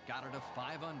 3rd got her to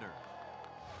 5 under.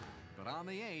 But on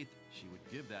the 8th, she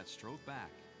would give that stroke back.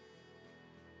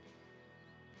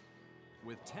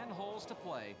 With 10 holes to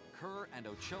play, Kerr and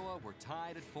Ochoa were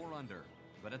tied at 4 under.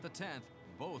 But at the 10th,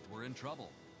 both were in trouble.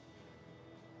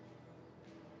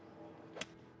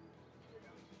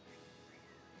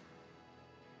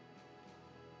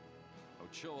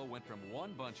 Ochoa went from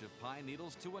one bunch of pine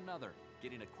needles to another,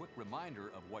 getting a quick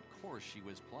reminder of what course she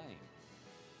was playing.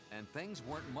 And things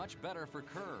weren't much better for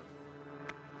Kerr.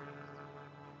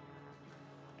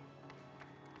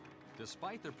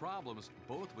 Despite their problems,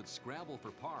 both would scramble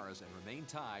for pars and remain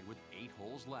tied with 8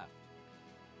 holes left.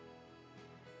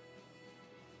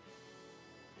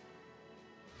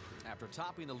 After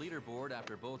topping the leaderboard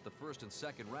after both the 1st and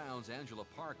 2nd rounds, Angela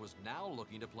Park was now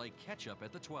looking to play catch-up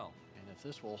at the 12th. And if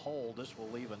this will hold, this will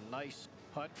leave a nice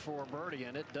putt for birdie,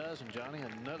 and it does. And Johnny,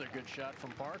 another good shot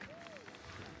from Park.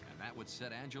 And that would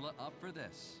set Angela up for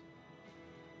this.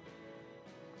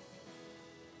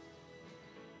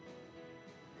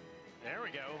 There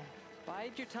we go.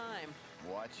 Bide your time.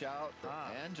 Watch out for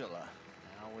Angela.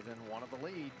 Now within 1 of the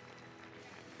lead.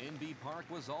 NB Park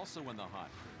was also in the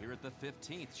hunt. Here at the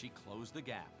 15th, she closed the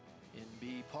gap.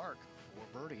 NB Park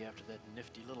for birdie after that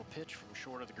nifty little pitch from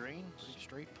short of the green. Pretty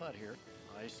straight putt here.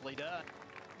 Nicely done.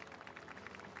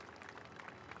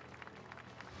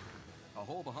 A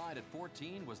hole behind at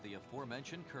 14 was the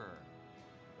aforementioned Kerr.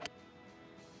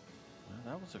 Well,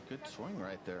 that was a good swing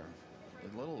right there.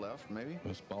 A little left, maybe.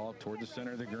 This ball toward the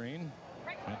center of the green.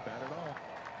 Not bad at all.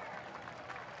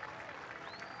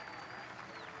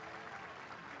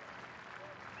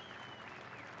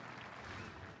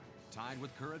 Tied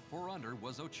with Kerr at 4 under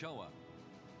was Ochoa.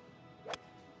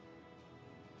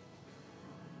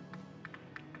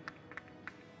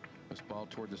 This ball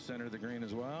toward the center of the green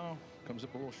as well. Comes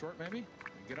up a little short, maybe.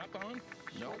 Get up on.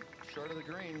 Nope, short of the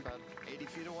green, about 80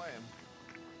 feet away.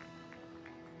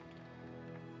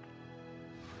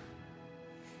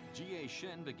 G.A.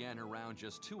 Shin began her round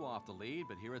just 2 off the lead,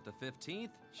 but here at the 15th,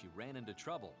 she ran into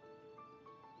trouble.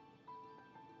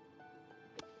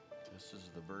 This is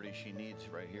the birdie she needs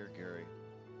right here, Gary.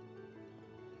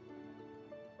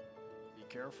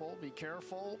 careful, be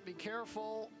careful, be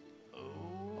careful.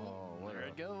 Oh, there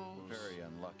it goes. Very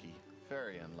unlucky.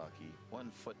 Very unlucky.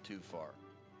 1 foot too far.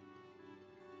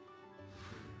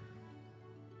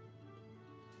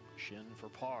 Shin for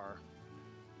par.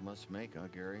 Must make,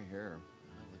 Gary, here.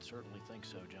 I would certainly think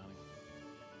so, Johnny.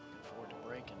 Looking forward to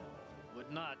breaking it.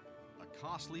 Would not. A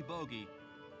costly bogey,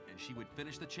 and she would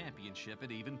finish the championship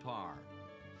at even par.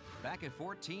 Back at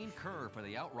 14, Kerr for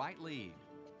the outright lead.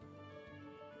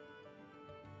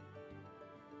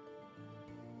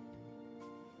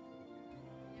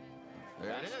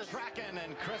 There it is. Tracking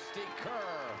and Cristie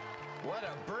Kerr. What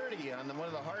a birdie on one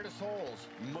of the hardest holes.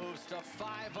 Moves to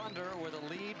 5 under with a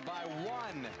lead by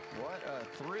 1. What a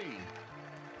 3.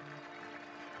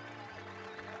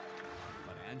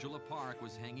 But Angela Park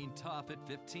was hanging tough at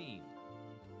 15.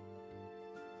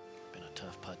 Been a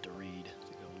tough putt to read.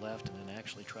 To go left and then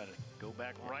actually try to go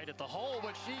back right at the hole,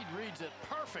 but she reads it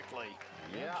perfectly.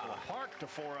 Yeah. Angela Park to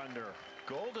 4 under.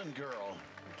 Golden girl.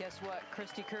 Guess what?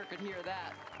 Cristie Kerr could hear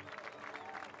that.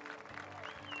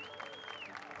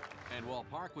 And while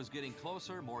Park was getting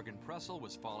closer, Morgan Pressel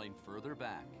was falling further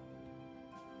back.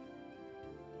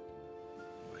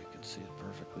 You can see it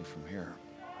perfectly from here.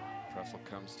 Pressel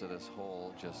comes to this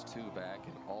hole just 2 back,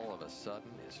 and all of a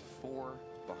sudden is 4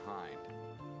 behind.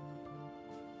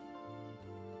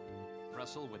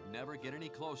 Pressel would never get any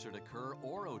closer to Kerr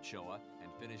or Ochoa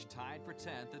and finished tied for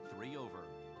 10th at 3 over.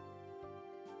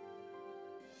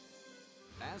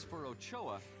 As for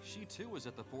Ochoa, she too was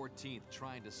at the 14th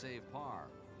trying to save par.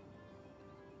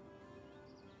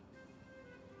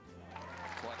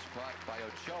 Clutch putt by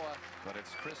Ochoa, but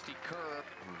it's Cristie Kerr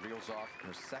who reels off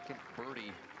her second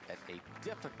birdie at a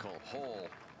difficult hole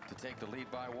to take the lead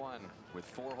by 1 with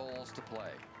 4 holes to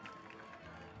play.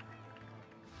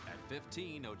 At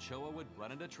 15, Ochoa would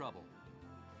run into trouble.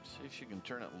 See if she can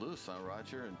turn it loose on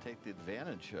Roger and take the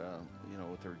advantage, you know,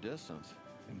 with her distance.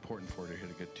 Important for her to hit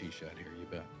a good tee shot here, you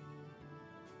bet.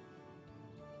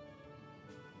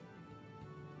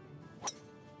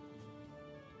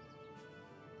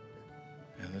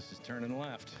 And this is turning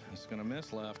left. It's going to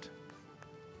miss left.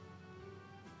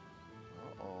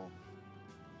 Uh-oh.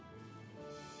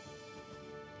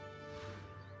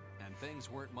 And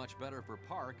things weren't much better for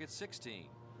Park at 16.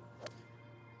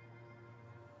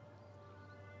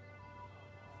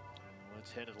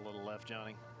 Let's hit it a little left,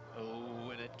 Johnny. Oh,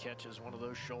 and it catches one of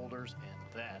those shoulders,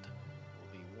 and that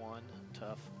will be one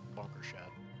tough bunker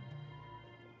shot.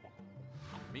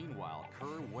 Meanwhile,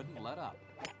 Kerr wouldn't let up.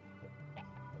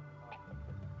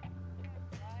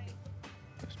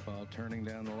 This ball turning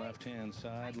down the left-hand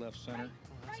side, left center.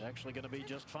 It's actually going to be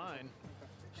just fine.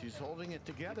 She's holding it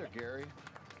together, Gary.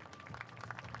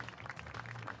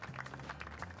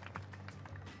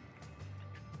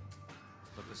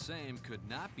 But the same could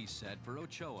not be said for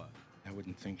Ochoa. I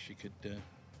wouldn't think she could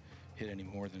hit any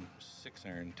more than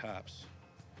 6-iron tops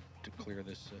to clear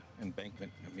this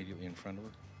embankment immediately in front of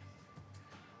her.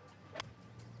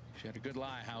 She had a good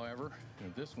lie, however.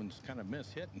 And this one's kind of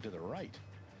hit and to the right.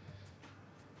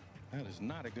 That is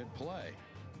not a good play.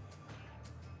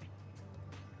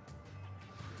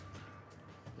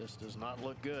 This does not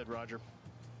look good, Roger.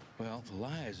 Well, the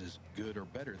lie is as good or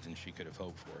better than she could have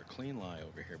hoped for. A clean lie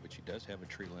over here, but she does have a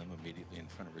tree limb immediately in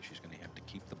front of her. She's going to have to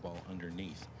keep the ball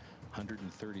underneath.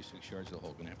 136 yards of the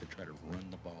hole. Going to have to try to run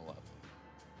the ball up.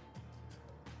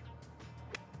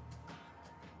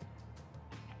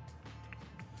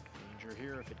 Danger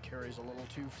here if it carries a little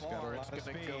too far. It's going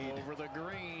to go over the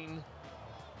green.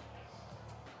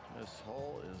 This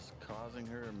hole is causing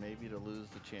her maybe to lose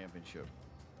the championship.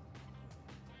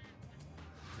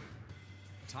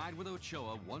 Tied with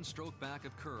Ochoa, 1 stroke back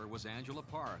of Kerr was Angela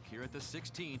Park here at the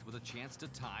 16th with a chance to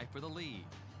tie for the lead.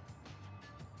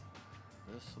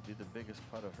 This will be the biggest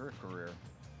putt of her career.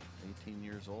 18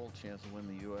 years old, chance to win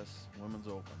the U.S. Women's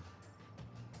Open.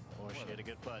 Boy, she had a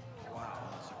good putt. Wow,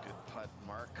 that's a good putt,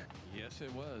 Mark. Yes,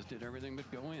 it was. Did everything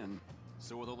but go in.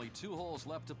 So with only 2 holes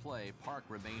left to play, Park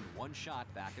remained 1 shot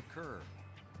back of Kerr.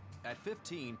 At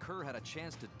 15, Kerr had a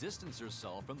chance to distance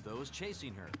herself from those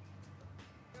chasing her.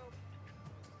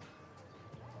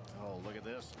 Oh, look at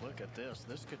this. Look at this.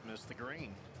 This could miss the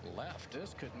green. Left.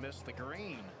 This could miss the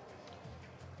green.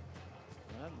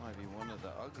 That might be one of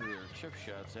the uglier chip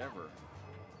shots ever.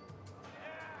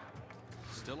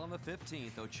 Still on the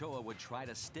 15th, Ochoa would try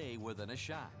to stay within a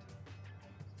shot.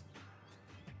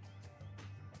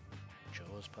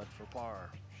 Ochoa's putt for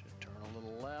par. Should turn a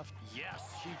little left. Yes,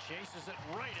 she chases it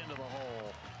right into the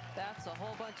hole. That's a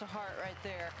whole bunch of heart right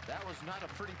there. That was not a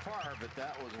pretty par, but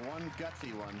that was one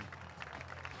gutsy one.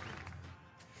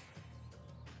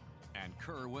 And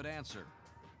Kerr would answer.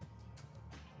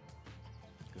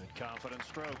 Good Confident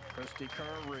stroke. Cristie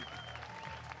Kerr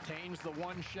retains the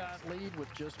one-shot lead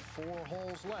with just 4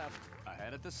 holes left.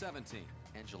 Ahead at the 17th.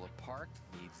 Angela Park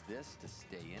needs this to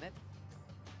stay in it.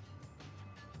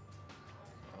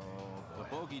 The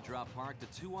bogey dropped Park to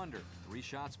 2 under, 3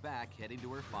 shots back, heading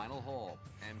to her final hole.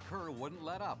 And Kerr wouldn't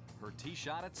let up. Her tee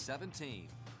shot at 17.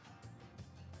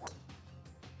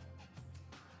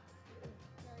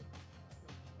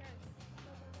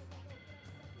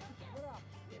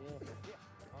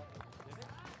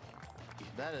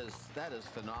 That is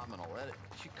phenomenal.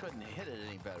 She couldn't hit it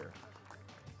any better.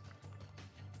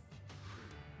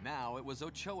 Now it was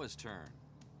Ochoa's turn.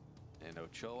 And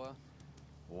Ochoa,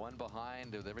 one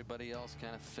behind with everybody else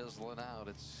kind of fizzling out.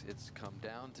 It's come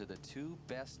down to the 2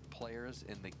 best players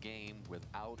in the game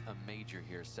without a major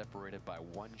here, separated by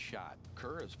 1 shot.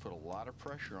 Kerr has put a lot of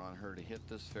pressure on her to hit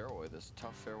this fairway, this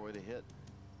tough fairway to hit.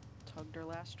 Tugged her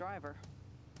last driver.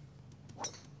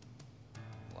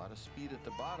 A lot of speed at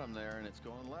the bottom there, and it's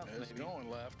going left. It's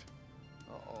going left.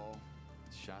 Uh-oh.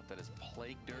 Shot that has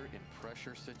plagued her in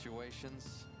pressure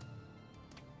situations.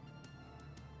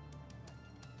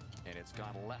 And it's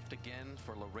gone left again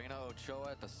for Lorena Ochoa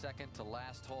at the second to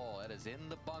last hole. That is in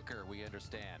the bunker, we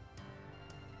understand.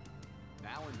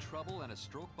 Now in trouble and a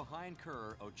stroke behind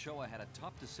Kerr, Ochoa had a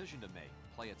tough decision to make.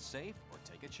 Play it safe or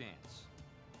take a chance.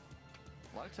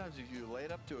 A lot of times if you lay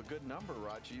it up to a good number,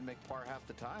 Roger, you make par half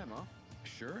the time, huh?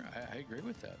 Sure, I agree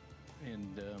with that.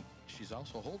 And she's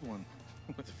also holed one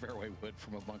with a fairway wood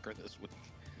from a bunker this week.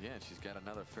 Yeah, she's got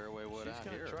another fairway wood out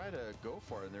here. She's going to try to go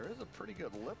for it, and there is a pretty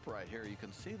good lip right here. You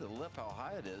can see the lip, how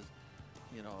high it is.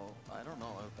 You know, I don't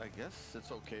know. I guess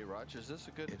it's okay, Roger. Is this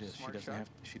a good, it is. smart shot?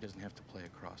 She doesn't have to play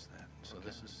across that. So okay.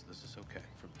 this is okay.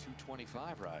 From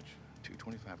 225, Raj.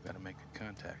 225, got to make a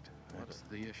contact. That's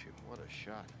the issue. What a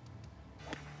shot.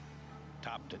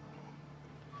 Topped it.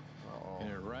 Uh-oh.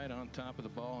 And right on top of the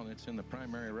ball, and it's in the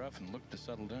primary rough and looked to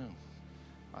settle down.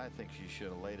 I think she should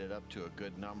have laid it up to a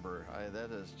good number.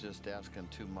 That is just asking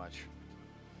too much.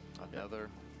 Another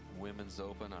Women's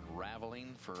Open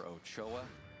unraveling for Ochoa.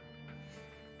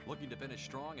 Looking to finish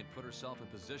strong and put herself in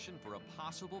position for a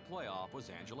possible playoff was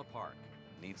Angela Park.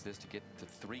 Needs this to get to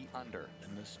 3 under.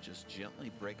 And this just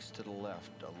gently breaks to the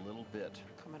left a little bit.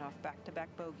 Coming off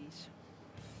back-to-back bogeys.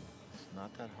 It's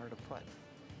not that hard to putt.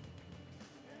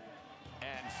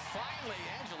 And finally,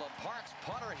 Angela Park's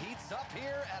putter heats up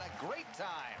here at a great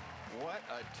time. What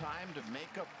a time to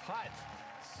make a putt.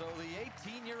 So the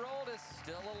 18-year-old is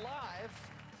still alive.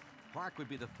 Park would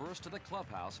be the first to the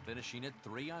clubhouse, finishing at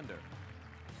 3 under.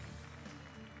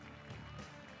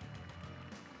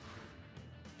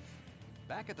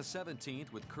 Back at the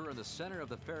 17th, with Kerr in the center of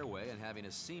the fairway and having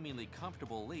a seemingly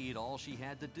comfortable lead, all she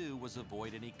had to do was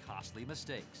avoid any costly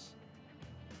mistakes.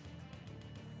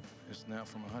 It's now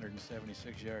from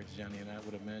 176 yards, Johnny, and I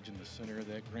would imagine the center of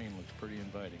that green looks pretty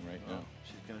inviting right now.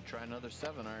 She's going to try another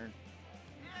 7-iron.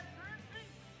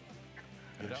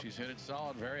 And she's hit it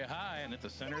solid, very high, and at the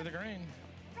center of the green.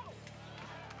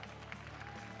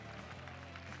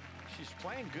 She's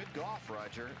playing good golf,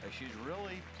 Roger. She's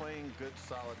really playing good,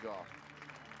 solid golf.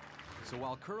 So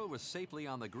while Kerr was safely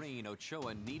on the green,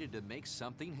 Ochoa needed to make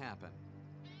something happen.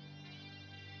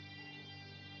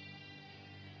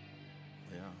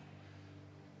 Yeah.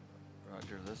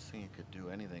 Roger, this thing could do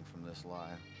anything from this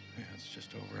lie. Yeah, it's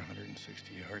just over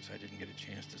 160 yards. I didn't get a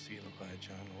chance to see the lie,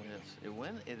 John.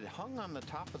 It hung on the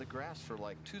top of the grass for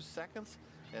like 2 seconds,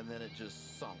 and then it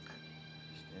just sunk.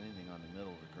 Just anything on the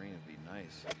middle of the green would be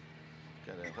nice.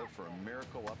 Got to hope for a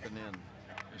miracle up and in.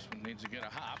 This one needs to get a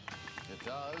hop. It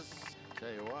does.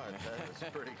 Tell you what, that is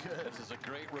pretty good. This is a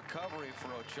great recovery for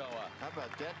Ochoa. How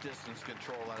about that distance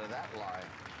control out of that lie?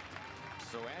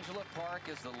 So Angela Park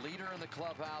is the leader in the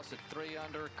clubhouse at 3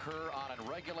 under. Kerr on in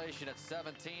regulation at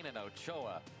 17, and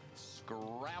Ochoa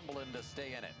scrambling to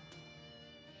stay in it.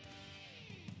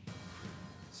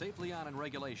 Safely on in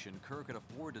regulation, Kerr could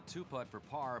afford to 2-putt for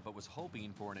par, but was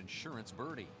hoping for an insurance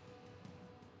birdie.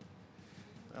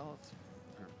 Well,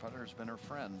 her putter's been her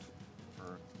friend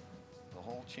for the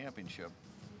whole championship.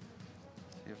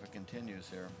 See if it continues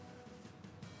here.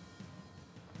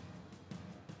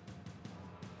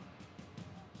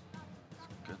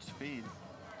 Good speed.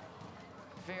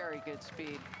 Very good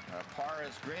speed. Par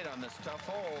is great on this tough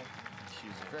hole.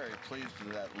 She's very pleased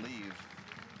with that leave.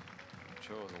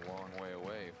 Ochoa's a long way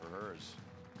away for hers.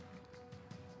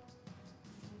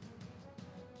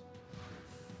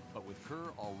 But with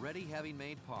Kerr already having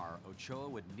made par, Ochoa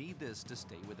would need this to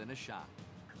stay within a shot.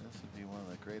 This would be one of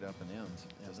the great up and ins.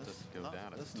 Yeah, this doesn't go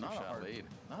down. It's a 2-shot lead.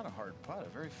 Not a hard putt. A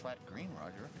very flat green,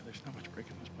 Roger. Yeah, there's not much break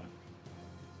in this putt.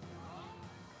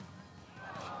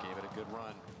 She gave it a a good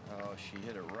run. Oh, she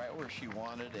hit it right where she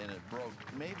wanted, and it broke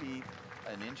maybe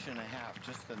an inch and a half,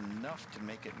 just enough to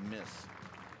make it miss.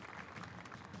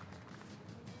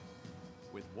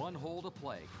 With one hole to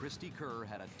play, Cristie Kerr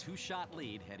had a 2-shot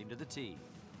lead heading to the tee.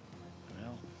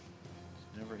 Well,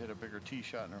 she's never hit a bigger tee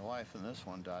shot in her life than this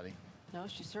one, Dottie. No,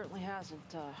 she certainly hasn't.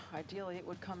 Ideally, it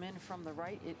would come in from the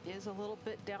right. It is a little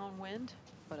bit downwind,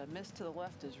 but a miss to the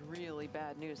left is really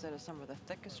bad news. That is some of the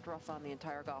thickest rough on the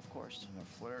entire golf course. And a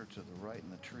flare to the right in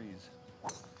the trees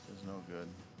is no good.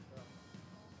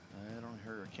 I don't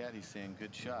hear her caddy saying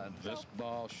good shot. This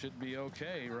ball should be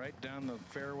okay right down the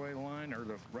fairway line, or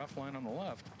the rough line on the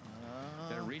left.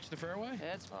 Did it reach the fairway?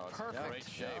 It's perfect. Great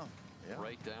shape. Yeah.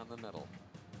 Right down the middle.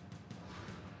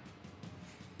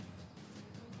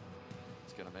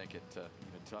 It's going to make it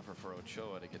even tougher for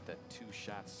Ochoa to get that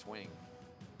 2-shot swing.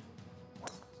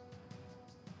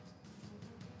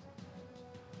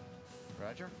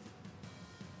 Roger?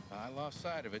 I lost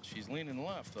sight of it. She's leaning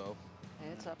left, though.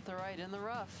 It's up the right in the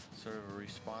rough. Sort of a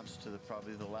response to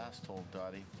probably the last hole,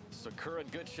 Dottie. So Kerr in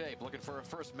good shape, looking for her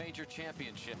first major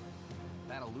championship.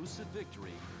 That elusive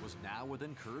victory was now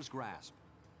within Kerr's grasp.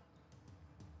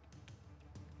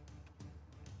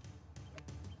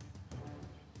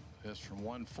 This from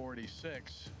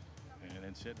 146, and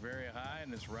it's hit very high,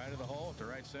 and it's right of the hole at the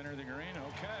right center of the green.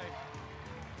 Okay.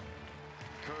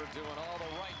 Kerr doing all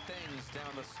the right things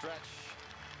down the stretch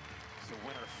to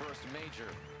win her first major.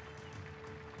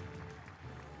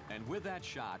 And with that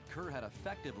shot, Kerr had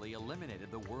effectively eliminated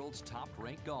the world's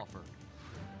top-ranked golfer.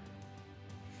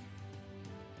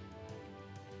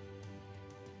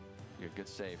 A good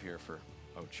save here for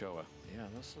Ochoa. Yeah,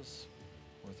 this is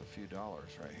worth a few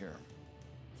dollars right here.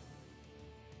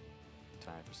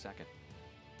 Tied for second.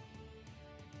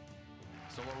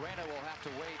 So Lorena will have to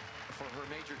wait for her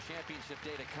major championship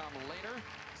day to come later.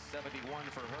 71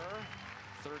 for her,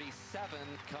 37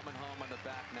 coming home on the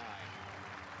back nine.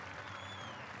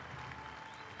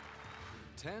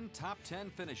 10 top 10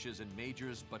 finishes in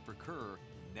majors, but for Kerr,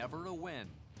 never a win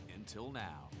until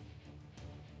now.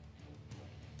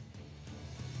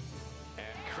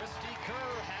 And Cristie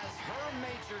Kerr has her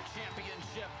major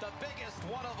championship, the biggest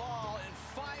one of all, and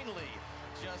finally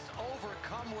just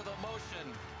overcome with emotion.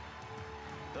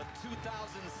 The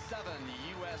 2007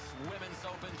 U.S. Women's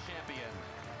Open champion.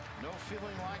 No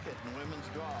feeling like it in women's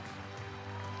golf.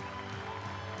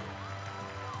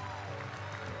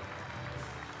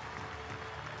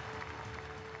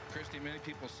 Cristie, many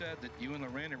people said that you and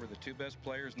Lorena were the two best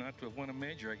players not to have won a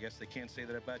major. I guess they can't say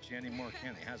that about you anymore,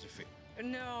 can they? How's it feel?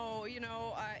 No, you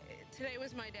know, today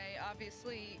was my day.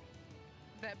 Obviously,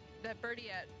 that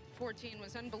birdie at 14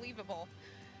 was unbelievable.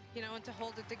 You know, and to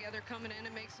hold it together coming in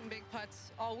and make some big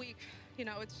putts all week, you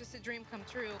know, it's just a dream come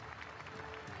true.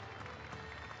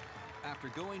 After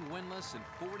going winless in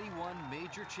 41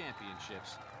 major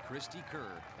championships, Cristie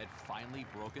Kerr had finally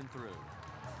broken through.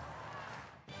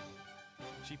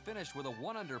 She finished with a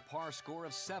 1-under par score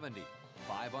of 70,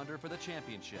 5 under for the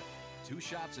championship, 2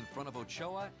 shots in front of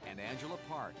Ochoa and Angela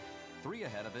Park, 3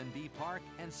 ahead of NB Park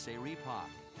and Seri Pak.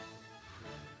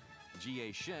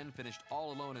 G.A. Shin finished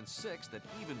all alone in 6th at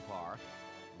even par,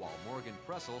 while Morgan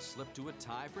Pressel slipped to a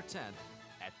tie for 10th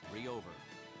at 3 over.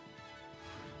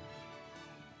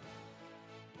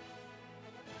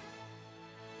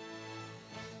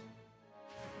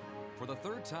 For the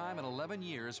third time in 11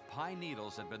 years, Pine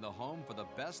Needles had been the home for the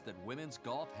best that women's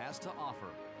golf has to offer.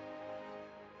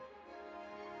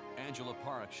 Angela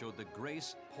Park showed the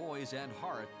grace, poise, and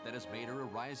heart that has made her a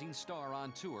rising star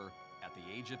on tour at the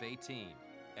age of 18.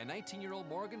 And 19-year-old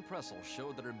Morgan Pressel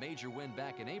showed that her major win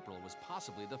back in April was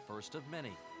possibly the first of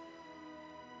many.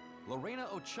 Lorena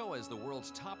Ochoa is the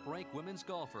world's top-ranked women's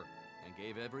golfer and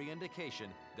gave every indication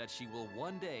that she will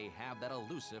one day have that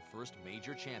elusive first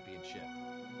major championship.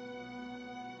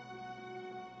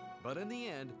 But in the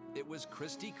end, it was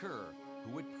Cristie Kerr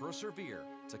who would persevere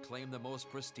to claim the most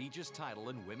prestigious title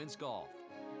in women's golf.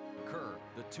 Kerr,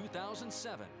 the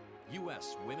 2007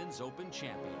 U.S. Women's Open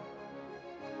champion.